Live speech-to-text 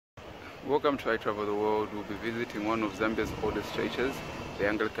Welcome to I Travel the World. We'll be visiting one of Zambia's oldest churches, the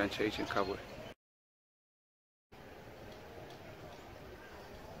Anglican Church in Kabwe.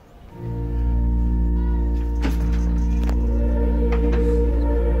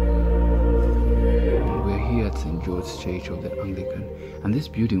 We're here at St. George's Church of the Anglican, and this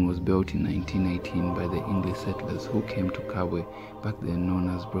building was built in 1918 by the English settlers who came to Kabwe, back then known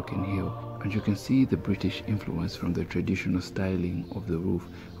as Broken Hill. And you can see the British influence from the traditional styling of the roof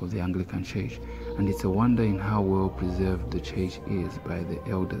of the Anglican Church. And it's a wonder in how well preserved the church is by the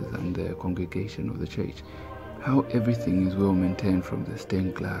elders and the congregation of the church. How everything is well maintained, from the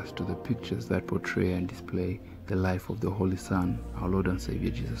stained glass to the pictures that portray and display the life of the Holy Son, our Lord and Savior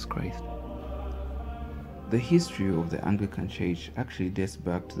Jesus Christ. The history of the Anglican Church actually dates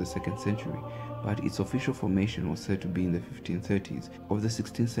back to the 2nd century, but its official formation was said to be in the 1530s of the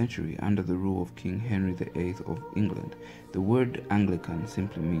 16th century under the rule of King Henry VIII of England. The word Anglican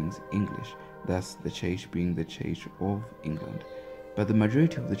simply means English, thus the church being the Church of England. But the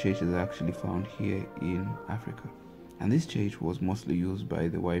majority of the churches are actually found here in Africa. And this church was mostly used by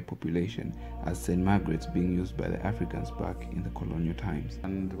the white population, as St. Margaret's being used by the Africans back in the colonial times.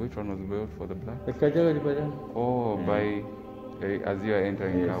 And which one was built for the black? Oh, by as you are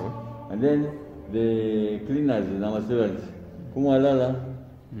entering Kabwe. And then the cleaners and our servants, Kumalala,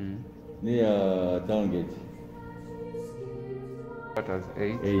 near town gate. That as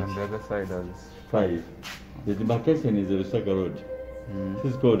 8 and the other side as 5. The demarcation is the Lusaka Road.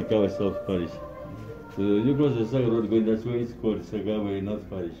 This is called Kabwe South Parish. So you cross the Lusaka Road going that way, it's called Kabwe North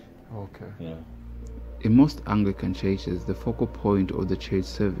Parish. Okay. Yeah. In most Anglican churches, the focal point of the church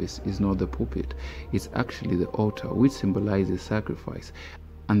service is not the pulpit, it's actually the altar, which symbolizes sacrifice,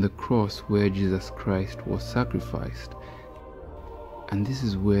 and the cross where Jesus Christ was sacrificed. And this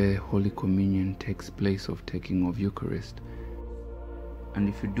is where Holy Communion takes place of taking of Eucharist. And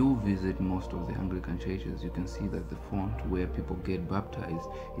if you do visit most of the Anglican churches, you can see that the font where people get baptized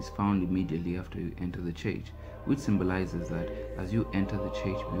is found immediately after you enter the church, which symbolizes that as you enter the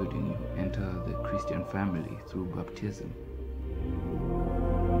church building, you enter the Christian family through baptism.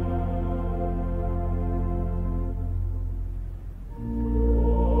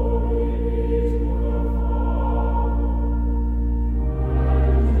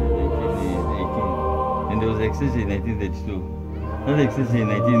 And there was extension in 1932. Another extension in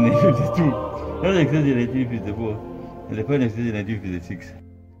 1952. Another extension in 1954. And the final extension in 1956.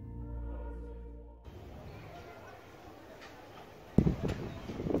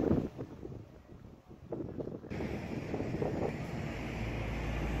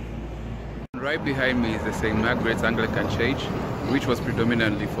 Right behind me is the St. Margaret's Anglican Church, which was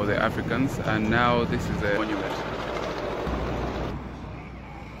predominantly for the Africans, and now this is a monument.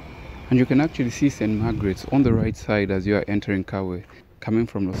 And you can actually see St. Margaret's on the right side as you are entering Kabwe, coming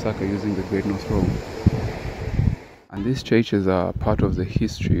from Lusaka using the Great North Road. And these churches are part of the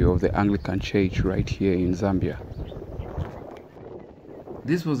history of the Anglican Church right here in Zambia.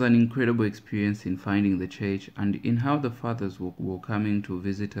 This was an incredible experience in finding the church and in how the fathers were coming to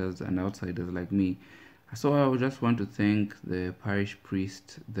visitors and outsiders like me. So I would just want to thank the parish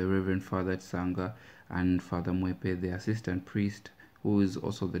priest, the Reverend Father Tsanga, and Father Mwepe, the assistant priest, who is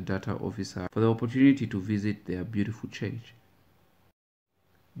also the data officer, for the opportunity to visit their beautiful church.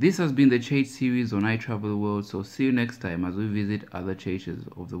 This has been the church series on I Travel the World, so see you next time as we visit other churches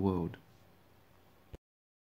of the world.